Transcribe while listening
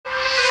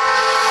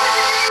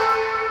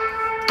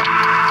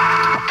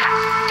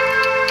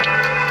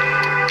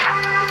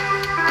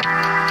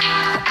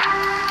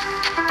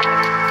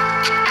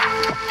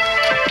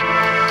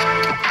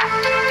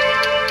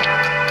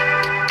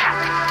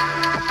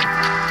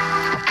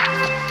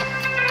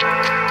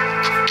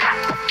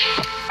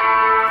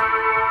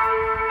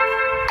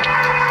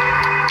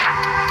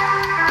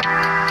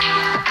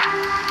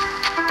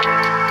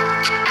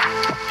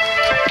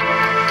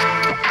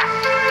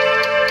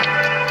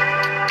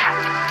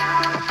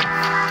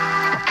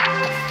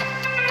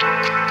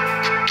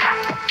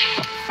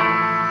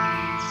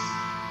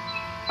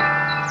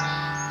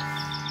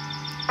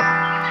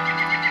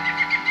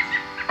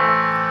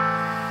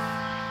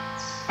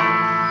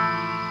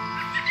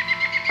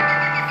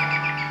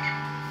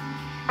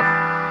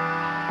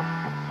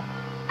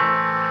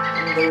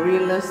the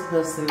realest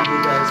person you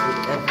guys would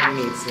ever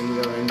meet in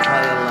your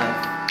entire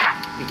life,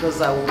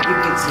 because I will give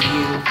it to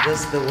you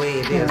just the way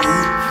it is.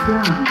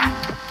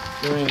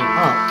 Going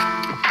up.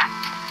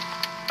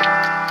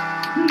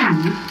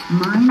 Please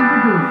mind the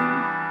door.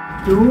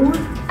 Doors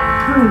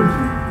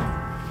closing.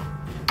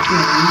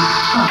 Going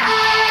up.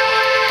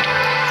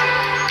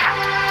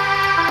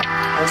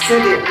 I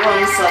said it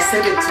once, I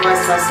said it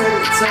twice, I said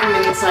it so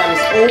many times.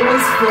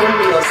 Always film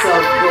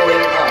yourself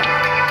going up.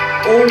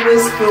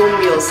 Always film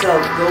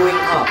yourself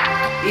going up.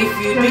 If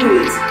you do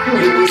it,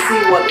 you will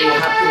see what will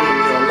happen in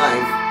your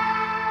life.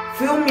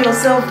 Film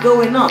yourself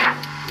going up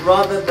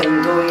rather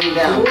than going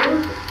down.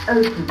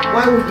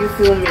 Why would you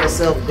film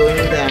yourself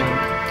going down?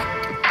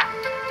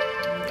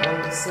 On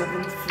the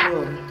 7th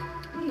floor.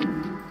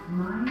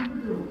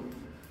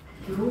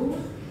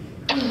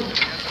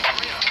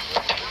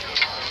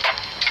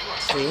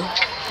 See,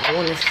 I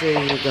want to show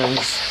you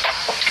guys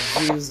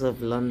views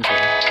of London.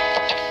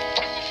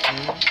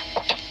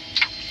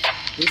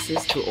 This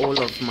is to all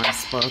of my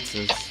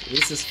Spartans.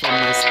 This is from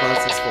my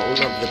Spartans, for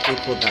all of the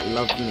people that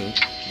love me.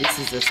 This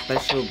is a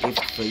special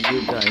gift for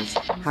you guys.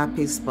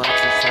 Happy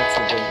Sparta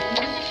Saturday.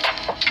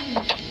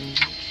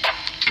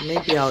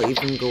 Maybe I'll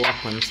even go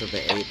up onto the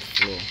 8th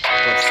floor.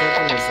 But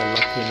 7 is a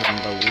lucky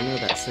number. We know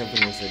that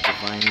 7 is a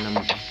divine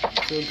number.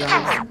 So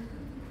guys,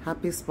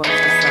 happy Sparta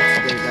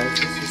Saturday, guys.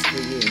 This is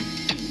for you.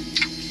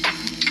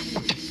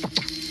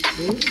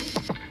 See?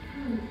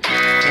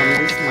 From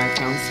this my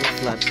council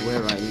flat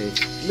where I live.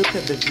 Look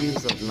at the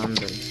views of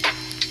London.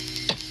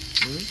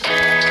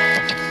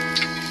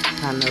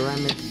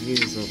 Panoramic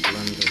views of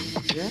London.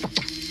 Yeah?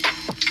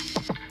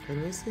 Can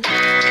you see?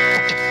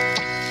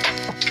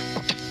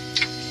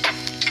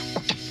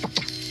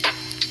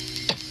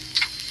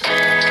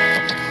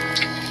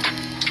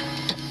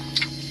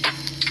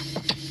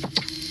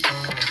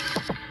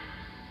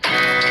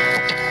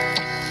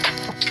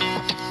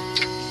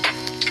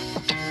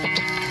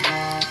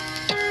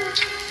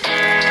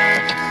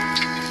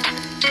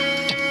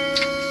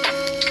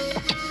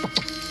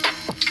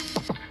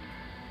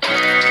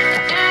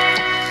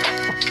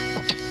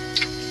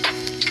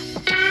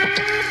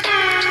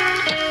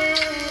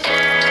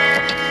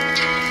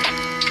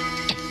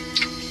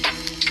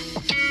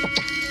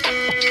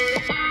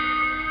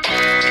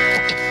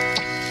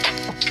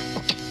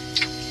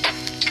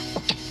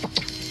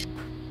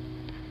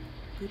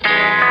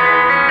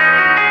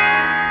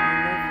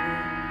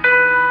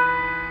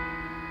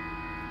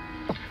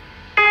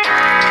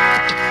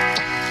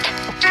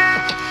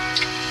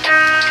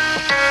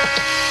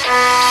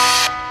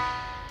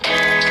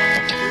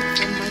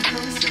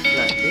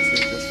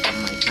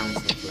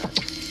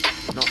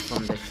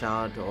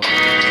 Or this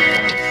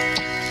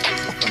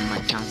is from my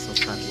council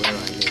flat where I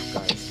live,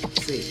 guys.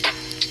 See,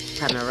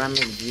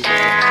 panoramic view as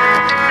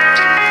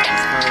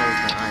far as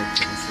the eye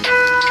can see.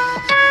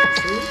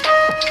 See?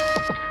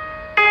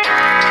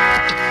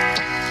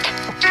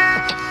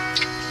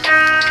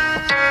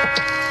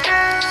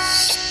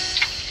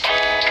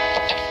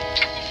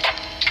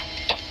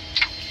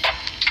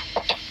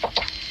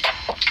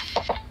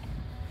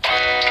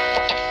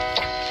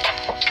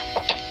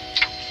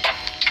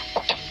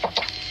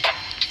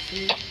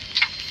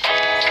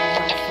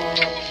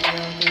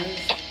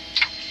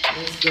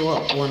 Go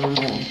up one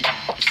more.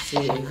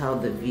 See how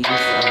the views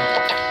are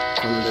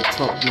from the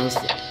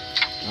topmost.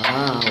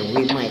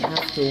 We might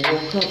have to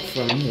walk up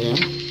from here.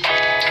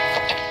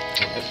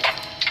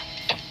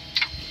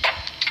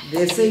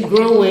 They say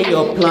grow where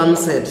your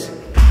planted.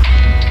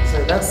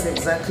 So that's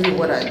exactly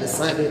what I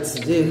decided to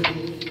do.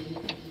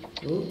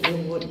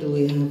 What do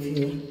we have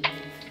here?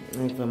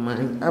 Never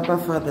mind. Abba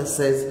Father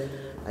says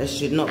I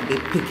should not be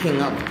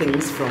picking up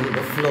things from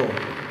the floor.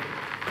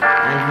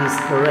 And he's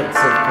correct,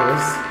 of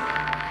course.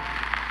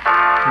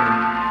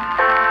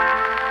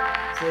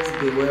 Says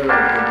beware of the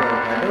dog.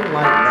 I don't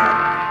like that.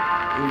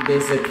 If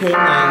there's a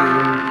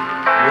canine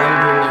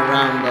wandering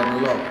around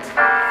unlocked,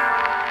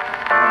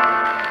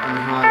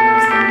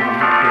 unharnessed, I'm not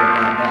happy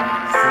about that.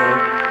 So,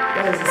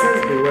 guys, it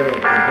says beware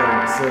of the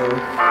dog. So,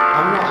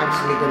 I'm not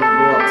actually going to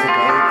go up to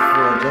the 8th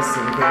floor just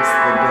in case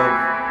the dog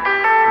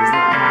is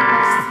not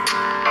harnessed.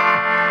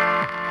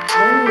 So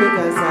anyway,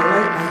 guys,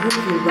 I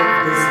hope you love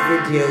this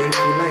video. If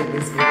you like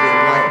this video,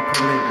 like,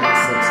 comment, and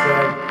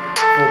subscribe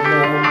for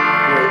more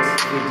great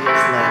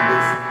videos like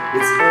this.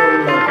 It's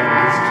all love on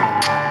this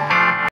channel.